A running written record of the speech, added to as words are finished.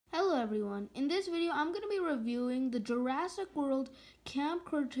everyone, in this video I'm going to be reviewing the Jurassic World Camp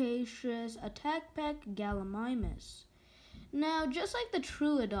Cretaceous Attack Pack Gallimimus. Now, just like the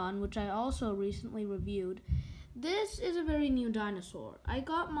Troodon, which I also recently reviewed, this is a very new dinosaur. I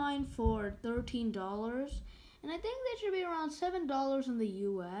got mine for $13, and I think they should be around $7 in the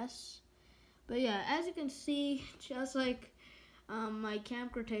US. But yeah, as you can see, just like my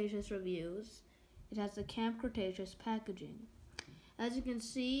Camp Cretaceous reviews, it has the Camp Cretaceous packaging. As you can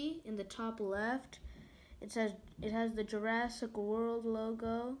see in the top left, it has the Jurassic World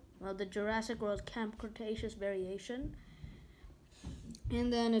logo, well, the Jurassic World Camp Cretaceous variation.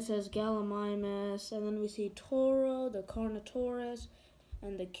 And then it says Gallimimus, and then we see Toro, the Carnotaurus,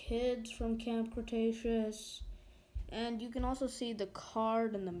 and the kids from Camp Cretaceous. And you can also see the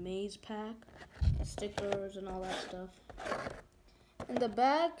card and the maze pack, the stickers and all that stuff. In the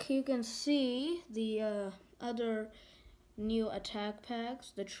back, you can see the other new attack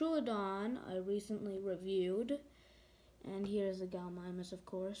packs. The Troodon I recently reviewed, and here's the Gallimimus, of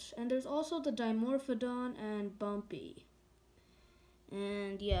course. And there's also the Dimorphodon and Bumpy.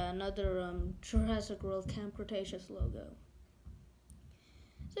 And yeah, another Jurassic World Camp Cretaceous logo.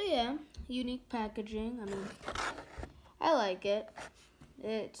 So yeah, unique packaging. I mean, I like it.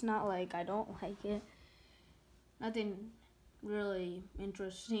 It's not like I don't like it. Nothing really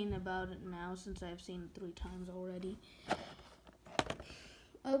interesting about it now since I've seen it 3 times already.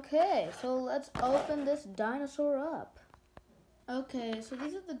 Okay, so let's open this dinosaur up. Okay, so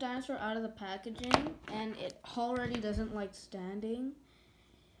this is the dinosaur out of the packaging, and it already doesn't like standing.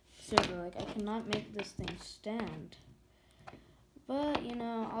 Seriously, like, I cannot make this thing stand. But, you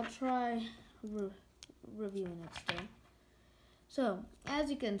know, I'll try reviewing it still. So, as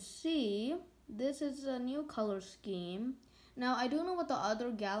you can see, this is a new color scheme. Now, I do know what the other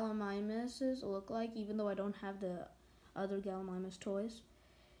Gallimimuses look like, even though I don't have the other Gallimimus toys.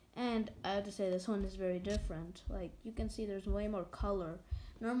 And I have to say, this one is very different. Like, you can see there's way more color.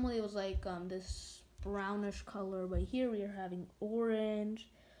 Normally it was like this brownish color, but here we are having orange,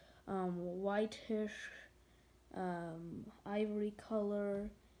 whitish, ivory color,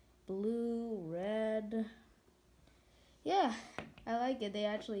 blue, red. Yeah, I like it. They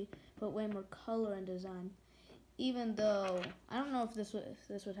actually put way more color in design. Even though, I don't know if this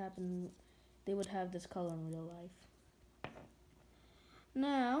would happen, they would have this color in real life.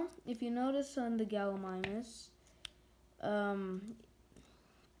 Now, if you notice on the Gallimimus,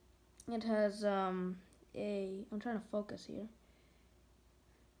 it has I'm trying to focus here.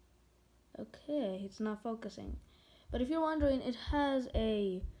 Okay, it's not focusing. But if you're wondering, it has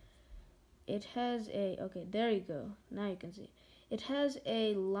a, okay, there you go. Now you can see. It has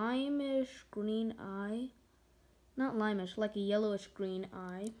a limeish green eye. Not limeish, like a yellowish green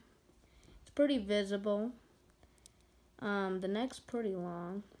eye. It's pretty visible. The neck's pretty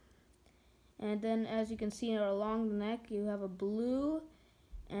long. And then as you can see along the neck, you have a blue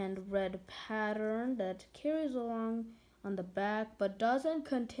and red pattern that carries along on the back, but doesn't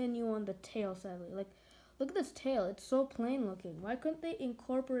continue on the tail, sadly. Like, look at this tail. It's so plain looking. Why couldn't they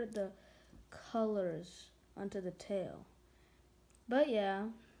incorporate the colors onto the tail? But yeah.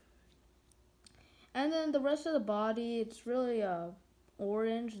 And then the rest of the body, it's really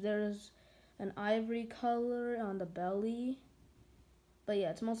orange. There's an ivory color on the belly. But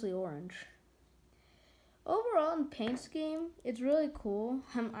yeah, it's mostly orange. Overall, in paint scheme, it's really cool.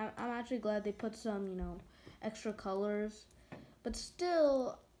 I'm actually glad they put some, you know, extra colors. But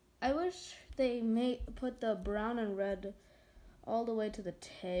still, I wish they put the brown and red all the way to the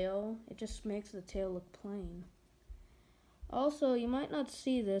tail. It just makes the tail look plain. Also, you might not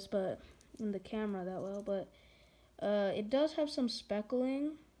see this, but in the camera that well, but it does have some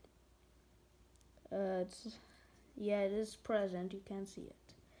speckling. It is present. You can see it.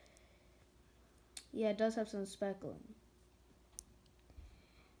 Yeah, it does have some speckling.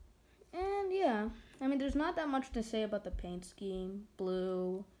 And yeah, I mean, there's not that much to say about the paint scheme.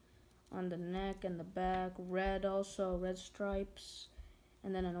 Blue on the neck and the back, red also, red stripes,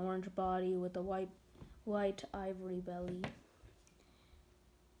 and then an orange body with a white ivory belly.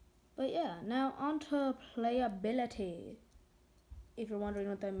 But yeah, now on to playability. If you're wondering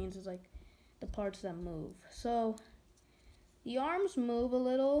what that means, is like the parts that move. So the arms move a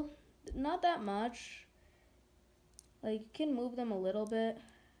little, not that much. Like, you can move them a little bit,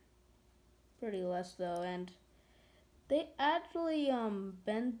 pretty less though, and they actually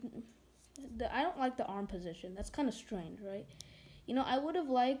bend. I don't like the arm position. That's kind of strange, right? You know, I would have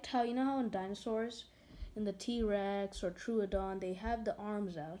liked how, you know how in dinosaurs, in the T-Rex or Troodon, they have the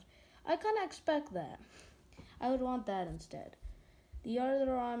arms out. I kind of expect that. I would want that instead. The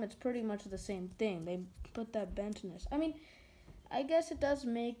other arm, it's pretty much the same thing. They put that bentness. I mean, I guess it does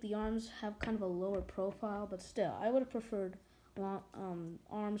make the arms have kind of a lower profile, but still, I would have preferred long,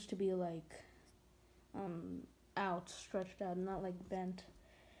 arms to be like out, stretched out, not like bent.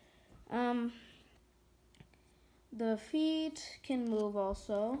 The feet can move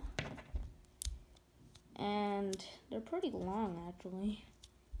also, and they're pretty long actually,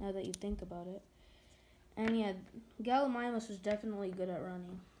 now that you think about it. And yeah, Gallimimus is definitely good at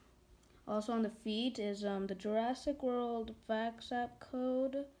running. Also on the feet is the Jurassic World Facts App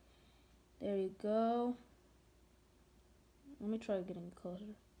code. There you go. Let me try getting closer.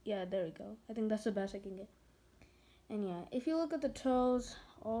 Yeah, there we go. I think that's the best I can get. And yeah, if you look at the toes,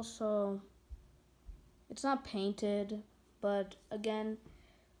 also, it's not painted, but again,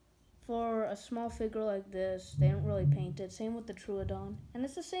 for a small figure like this, they don't really paint it. Same with the Troodon. And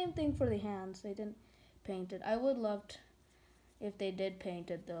it's the same thing for the hands. They didn't paint it. I would love if they did paint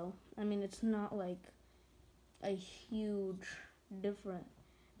it though. I mean, it's not like a huge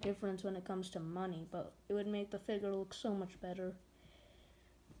difference when it comes to money, but it would make the figure look so much better.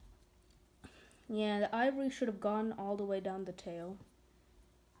 Yeah, the ivory should have gone all the way down the tail.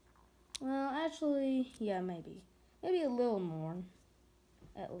 Well, actually, yeah, maybe a little more,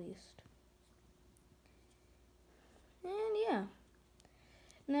 at least. And yeah,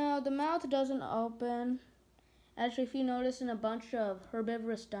 now the mouth doesn't open. Actually, if you notice in a bunch of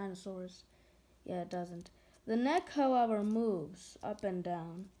herbivorous dinosaurs, yeah, it doesn't. The neck, however, moves up and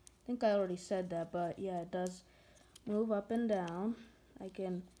down. I think I already said that, but yeah, it does move up and down. I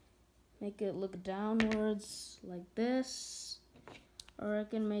can make it look downwards like this, or I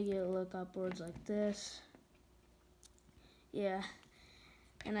can make it look upwards like this. Yeah,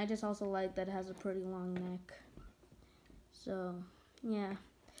 and I just also like that it has a pretty long neck. So, yeah.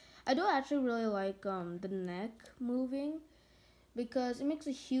 I do actually really like the neck moving, because it makes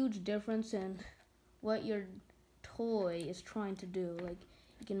a huge difference in what your toy is trying to do. Like,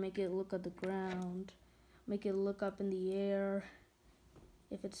 you can make it look at the ground, make it look up in the air.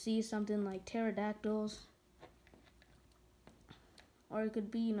 If it sees something like pterodactyls, or it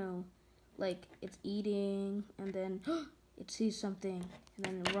could be, you know, like it's eating and then it sees something and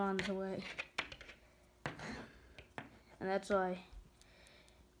then it runs away. And that's why,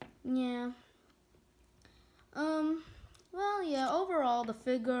 yeah. Well, yeah, overall the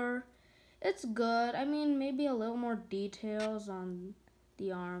figure, it's good. I mean, maybe a little more details on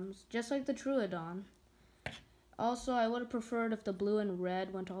the arms, just like the Troodon. Also, I would have preferred if the blue and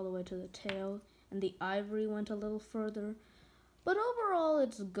red went all the way to the tail and the ivory went a little further. But overall,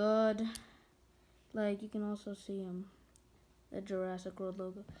 it's good. Like, you can also see the Jurassic World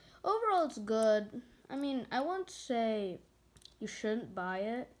logo. Overall, it's good. I mean, I won't say you shouldn't buy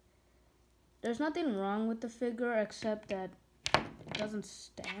it. There's nothing wrong with the figure except that it doesn't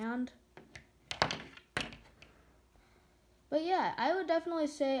stand. But yeah, I would definitely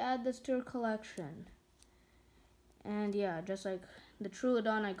say add this to your collection. And yeah, just like the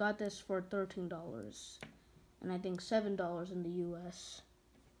Troodon, I got this for $13. And I think $7 in the US.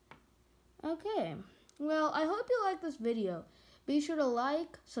 Okay, well, I hope you liked this video. Be sure to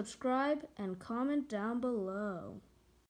like, subscribe, and comment down below.